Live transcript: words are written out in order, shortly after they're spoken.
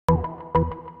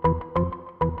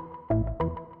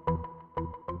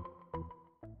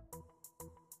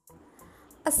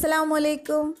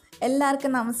അസ്സലാമലൈക്കും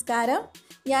എല്ലാവർക്കും നമസ്കാരം.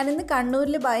 ഞാനിന്ന്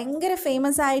കണ്ണൂരിൽ ഭയങ്കര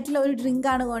ഫേമസ് ആയിട്ടുള്ള ഒരു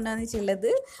ഡ്രിങ്കാണ് കൊണ്ടുവന്നിട്ടുള്ളത്.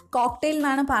 കോക്ടെയിൽ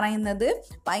എന്നാണ് പറയുന്നത്.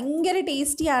 ഭയങ്കര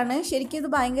ടേസ്റ്റിയാണ്. ശരിക്കും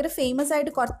ഇത് ഭയങ്കര ഫേമസ്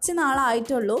ആയിട്ട് കുറച്ച്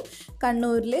നാളായിട്ടുള്ളൂ.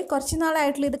 കണ്ണൂരിൽ കുറച്ച്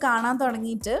നാളായിട്ടുള്ളൂ ഇത് കാണാൻ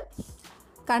തുടങ്ങിയിട്ട്.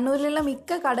 കണ്ണൂരിലുള്ള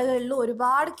മിക്ക കടകളിലും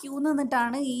ഒരുപാട് ക്യൂ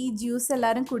നിന്നിട്ടാണ് ഈ ജ്യൂസ്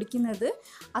എല്ലാവരും കുടിക്കുന്നത്.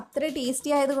 അത്ര ടേസ്റ്റി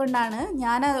ആയതുകൊണ്ടാണ്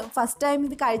ഞാൻ ഫസ്റ്റ് ടൈം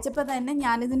ഇത് കഴിച്ചപ്പോൾ തന്നെ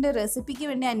ഞാനിതിൻ്റെ റെസിപ്പിക്ക്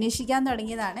വേണ്ടി അന്വേഷിക്കാൻ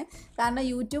തുടങ്ങിയതാണ്. കാരണം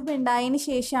യൂട്യൂബ് ഉണ്ടായതിന്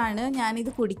ശേഷമാണ്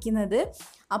ഞാനിത് കുടിക്കുന്നത്.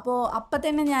 അപ്പം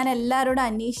തന്നെ ഞാൻ എല്ലാവരോടും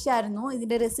അന്വേഷിച്ചായിരുന്നു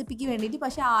ഇതിൻ്റെ റെസിപ്പിക്ക് വേണ്ടിയിട്ട്.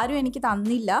 പക്ഷേ ആരും എനിക്ക്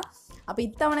തന്നില്ല. അപ്പോൾ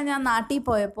ഇത്തവണ ഞാൻ നാട്ടിൽ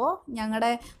പോയപ്പോൾ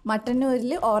ഞങ്ങളുടെ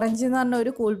മട്ടന്നൂരിൽ ഓറഞ്ച് എന്ന് പറഞ്ഞ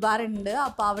ഒരു കൂൾ ബാർ ഉണ്ട്.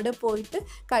 അപ്പോൾ അവിടെ പോയിട്ട്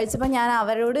കഴിച്ചപ്പോൾ ഞാൻ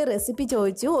അവരോട് റെസിപ്പി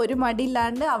ചോദിച്ചു. ഒരു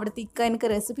മടിയില്ലാണ്ട് അവിടുത്തെ എനിക്ക്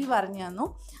റെസിപ്പി പറഞ്ഞു തന്നു.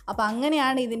 അപ്പോൾ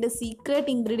അങ്ങനെയാണ് ഇതിൻ്റെ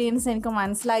സീക്രട്ട് ഇൻഗ്രീഡിയൻസ് എനിക്ക്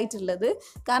മനസ്സിലായിട്ടുള്ളത്.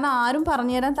 കാരണം ആരും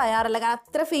പറഞ്ഞു തരാൻ തയ്യാറല്ല. കാരണം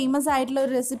അത്ര ഫേമസ് ആയിട്ടുള്ള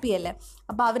ഒരു റെസിപ്പിയല്ലേ.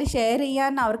 അപ്പോൾ അവർ ഷെയർ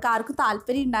ചെയ്യാൻ അവർക്ക് ആർക്കും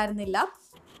താല്പര്യം ഉണ്ടായിരുന്നില്ല.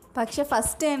 പക്ഷെ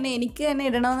ഫസ്റ്റ് തന്നെ എനിക്ക് തന്നെ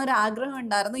ഇടണമെന്നൊരു ആഗ്രഹം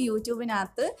ഉണ്ടായിരുന്നു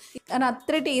യൂട്യൂബിനകത്ത്. കാരണം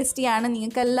അത്ര ടേസ്റ്റിയാണ്.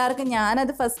 നിങ്ങൾക്ക് എല്ലാവർക്കും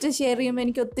ഞാനത് ഫസ്റ്റ് ഷെയർ ചെയ്യുമ്പോൾ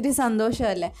എനിക്ക് ഒത്തിരി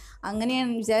സന്തോഷമല്ലേ.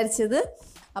 അങ്ങനെയാണ് വിചാരിച്ചത്.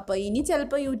 അപ്പോൾ ഇനി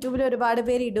ചിലപ്പോൾ യൂട്യൂബിൽ ഒരുപാട്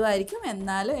പേര് ഇടുമായിരിക്കും.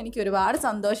 എന്നാലും എനിക്ക് ഒരുപാട്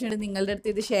സന്തോഷമുണ്ട് നിങ്ങളുടെ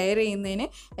അടുത്ത് ഇത് ഷെയർ ചെയ്യുന്നതിന്.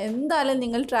 എന്തായാലും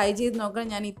നിങ്ങൾ ട്രൈ ചെയ്ത് നോക്കണം.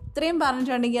 ഞാൻ ഇത്രയും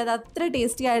പറഞ്ഞിട്ടുണ്ടെങ്കിൽ അത് അത്ര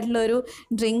ടേസ്റ്റി ആയിട്ടുള്ളൊരു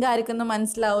ഡ്രിങ്ക് ആയിരിക്കും എന്ന്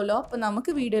മനസ്സിലാവുമല്ലോ. അപ്പോൾ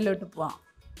നമുക്ക് വീഡിയോയിലോട്ട് പോവാം.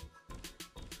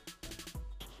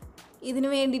 ഇതിന്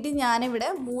വേണ്ടിയിട്ട് ഞാനിവിടെ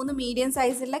 3 മീഡിയം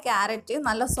സൈസുള്ള ക്യാരറ്റ്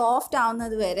നല്ല സോഫ്റ്റ്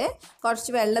ആവുന്നത് വരെ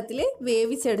കുറച്ച് വെള്ളത്തിൽ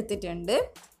വേവിച്ചെടുത്തിട്ടുണ്ട്.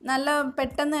 നല്ല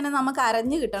പെട്ടെന്ന് തന്നെ നമുക്ക്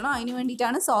അരഞ്ഞ് കിട്ടണം. അതിന്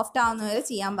വേണ്ടിയിട്ടാണ് സോഫ്റ്റ് ആവുന്നത് വരെ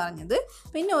ചെയ്യാൻ പറഞ്ഞത്.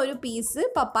 പിന്നെ ഒരു പീസ്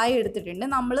പപ്പായ എടുത്തിട്ടുണ്ട്.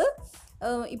 നമ്മൾ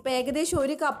ഇപ്പോൾ ഏകദേശം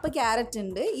 1 കപ്പ് ക്യാരറ്റ്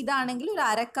ഉണ്ട്. ഇതാണെങ്കിൽ ഒരു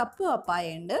 1/2 കപ്പ്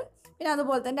പപ്പായ ഉണ്ട്. പിന്നെ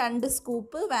അതുപോലെ തന്നെ 2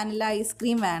 സ്കൂപ്പ് വാനില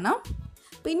ഐസ്ക്രീം വേണം.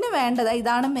 പിന്നെ വേണ്ടത്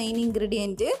ഇതാണ് മെയിൻ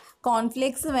ഇൻഗ്രീഡിയൻറ്റ്,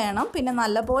 കോൺഫ്ലേക്സ് വേണം. പിന്നെ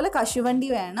നല്ലപോലെ കശുവണ്ടി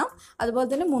വേണം. അതുപോലെ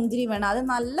തന്നെ മുന്തിരി വേണം. അത്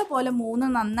നല്ലപോലെ 3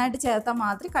 നന്നായിട്ട് ചേർത്താൽ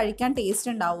മാത്രമേ കഴിക്കാൻ ടേസ്റ്റ്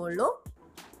ഉണ്ടാവുള്ളൂ.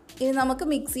 ഇത് നമുക്ക്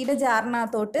മിക്സിയുടെ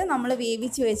ജാറിനകത്തോട്ട് നമ്മൾ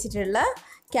വേവിച്ച് വെച്ചിട്ടുള്ള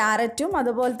ക്യാരറ്റും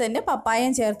അതുപോലെ തന്നെ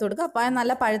പപ്പായയും ചേർത്ത് കൊടുക്കുക. പപ്പായ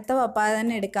നല്ല പഴുത്ത പപ്പായ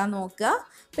തന്നെ എടുക്കാൻ നോക്കുക.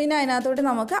 പിന്നെ അതിനകത്തോട്ട്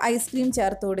നമുക്ക് ഐസ്ക്രീം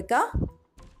ചേർത്ത് കൊടുക്കുക.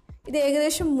 ഇത്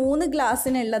ഏകദേശം 3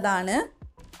 ഗ്ലാസ്സിനുള്ളതാണ്.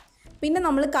 പിന്നെ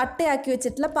നമ്മൾ കട്ടയാക്കി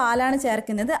വെച്ചിട്ടുള്ള പാലാണ്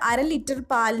ചേർക്കുന്നത്. 1/2 ലിറ്റർ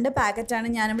പാലിൻ്റെ പാക്കറ്റാണ്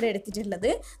ഞാനിവിടെ എടുത്തിട്ടുള്ളത്.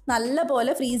 നല്ല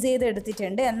പോലെ ഫ്രീസ് ചെയ്ത്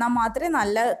എടുത്തിട്ടുണ്ട്. എന്നാൽ മാത്രമേ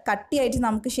നല്ല കട്ടിയായിട്ട്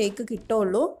നമുക്ക് ഷേക്ക്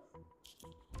കിട്ടുള്ളൂ.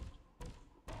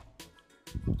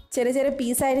 ചെറിയ ചെറിയ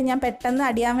പീസായിട്ട് ഞാൻ പെട്ടെന്ന്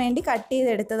അടിയാൻ വേണ്ടി കട്ട്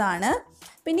ചെയ്തെടുത്തതാണ്.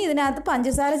 പിന്നെ ഇതിനകത്ത്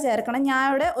പഞ്ചസാര ചേർക്കണം. ഞാൻ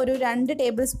ഇവിടെ ഒരു 2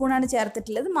 ടേബിൾ സ്പൂണാണ്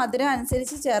ചേർത്തിട്ടുള്ളത്. മധുരം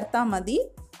അനുസരിച്ച് ചേർത്താൽ മതി.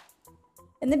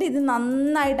 എന്നിട്ട് ഇത്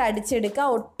നന്നായിട്ട് അടിച്ചെടുക്കുക.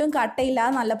 ഒട്ടും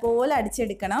കട്ടയില്ലാതെ നല്ലപോലെ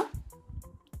അടിച്ചെടുക്കണം.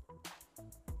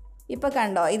 ഇപ്പോൾ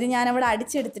കണ്ടോ, ഇത് ഞാനിവിടെ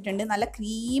അടിച്ചെടുത്തിട്ടുണ്ട്. നല്ല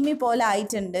ക്രീമി പോലെ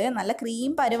ആയിട്ടുണ്ട്. നല്ല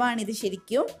ക്രീം പരുവാണിത്.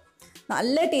 ശരിക്കും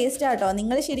നല്ല ടേസ്റ്റ് ആട്ടോ.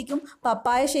 നിങ്ങൾ ശരിക്കും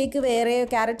പപ്പായ ഷേക്ക് വേറെയോ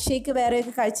ക്യാരറ്റ് ഷേക്ക്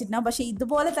വേറെയൊക്കെ കഴിച്ചിട്ടുണ്ടാവും. പക്ഷേ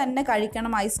ഇതുപോലെ തന്നെ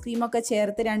കഴിക്കണം. ഐസ്ക്രീമൊക്കെ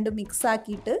ചേർത്ത് 2 മിക്സ്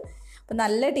ആക്കിയിട്ട്. അപ്പോൾ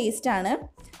നല്ല ടേസ്റ്റാണ്.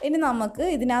 ഇനി നമുക്ക്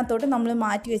ഇതിനകത്തോട്ട് നമ്മൾ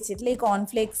മാറ്റി വെച്ചിട്ടുള്ള ഈ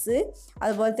കോൺഫ്ലേക്സ്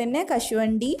അതുപോലെ തന്നെ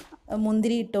കശുവണ്ടി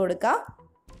മുന്തിരി ഇട്ട് കൊടുക്കുക.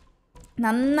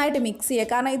 നന്നായിട്ട് മിക്സ് ചെയ്യുക.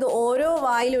 കാരണം ഇത് ഓരോ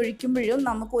വായിൽ ഒഴിക്കുമ്പോഴും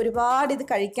നമുക്ക് ഒരുപാട് ഇത്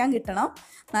കഴിക്കാൻ കിട്ടണം.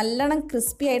 നല്ലോണം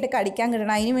ക്രിസ്പി ആയിട്ട് കടിക്കാൻ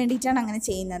കിട്ടണം. അതിന് വേണ്ടിയിട്ടാണ് അങ്ങനെ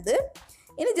ചെയ്യുന്നത്.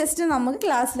 ഇനി ജസ്റ്റ് നമുക്ക്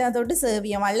ഗ്ലാസ്സിനകത്തോട്ട് സെർവ്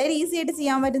ചെയ്യാം. വളരെ ഈസി ആയിട്ട്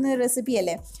ചെയ്യാൻ പറ്റുന്ന ഒരു റെസിപ്പി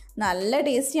അല്ലേ. നല്ല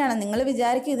ടേസ്റ്റിയാണ്. നിങ്ങൾ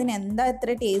വിചാരിക്കും ഇതിന് എന്താ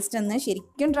ഇത്ര ടേസ്റ്റ് എന്ന്.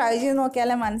 ശരിക്കും ട്രൈ ചെയ്ത്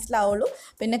നോക്കിയാലേ മനസ്സിലാവുള്ളൂ.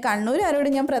 പിന്നെ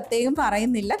കണ്ണൂരുകാരോട് ഞാൻ പ്രത്യേകം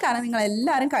പറയുന്നില്ല. കാരണം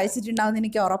നിങ്ങളെല്ലാവരും കഴിച്ചിട്ടുണ്ടാവുമെന്ന്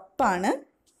എനിക്ക് ഉറപ്പാണ്.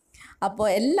 അപ്പോൾ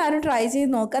എല്ലാവരും ട്രൈ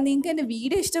ചെയ്ത് നോക്കാം. നിങ്ങൾക്ക് എൻ്റെ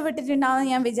വീഡിയോ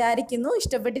ഇഷ്ടപ്പെട്ടിട്ടുണ്ടാവുമെന്ന് ഞാൻ വിചാരിക്കുന്നു.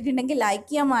 ഇഷ്ടപ്പെട്ടിട്ടുണ്ടെങ്കിൽ ലൈക്ക്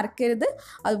ചെയ്യാൻ മറക്കരുത്.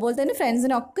 അതുപോലെ തന്നെ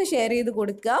ഫ്രണ്ട്സിനൊക്കെ ഷെയർ ചെയ്ത്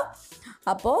കൊടുക്കുക.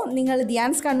 അപ്പോൾ നിങ്ങൾ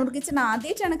ഡിയാൻസ് കണ്ണൂർ കിച്ചൺ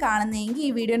ആദ്യമായിട്ടാണ് കാണുന്നതെങ്കിൽ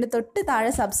ഈ വീഡിയോൻ്റെ തൊട്ട്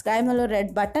താഴെ സബ്സ്ക്രൈബ് എന്നുള്ള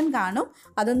റെഡ് ബട്ടൺ കാണും.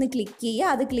 അതൊന്ന് ക്ലിക്ക്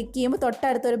ചെയ്യുക. അത് ക്ലിക്ക് ചെയ്യുമ്പോൾ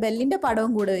തൊട്ടടുത്തൊരു ബെല്ലിൻ്റെ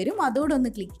പടവും കൂടെ വരും. അതുകൂടെ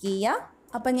ഒന്ന് ക്ലിക്ക് ചെയ്യുക.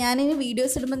 അപ്പം ഞാനിനി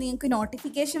വീഡിയോസ് ഇടുമ്പോൾ നിങ്ങൾക്ക്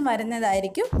നോട്ടിഫിക്കേഷൻ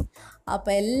വരുന്നതായിരിക്കും.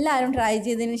 അപ്പോൾ എല്ലാവരും ട്രൈ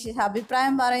ചെയ്തതിന് ശേഷം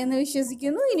അഭിപ്രായം പറയുന്നു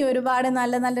വിശ്വസിക്കുന്നു. ഇനി ഒരുപാട്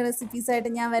നല്ല നല്ല റെസിപ്പീസായിട്ട്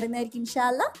ഞാൻ വരുന്നതായിരിക്കും ഇൻഷാ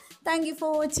അല്ലാ. Thank you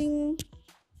for watching.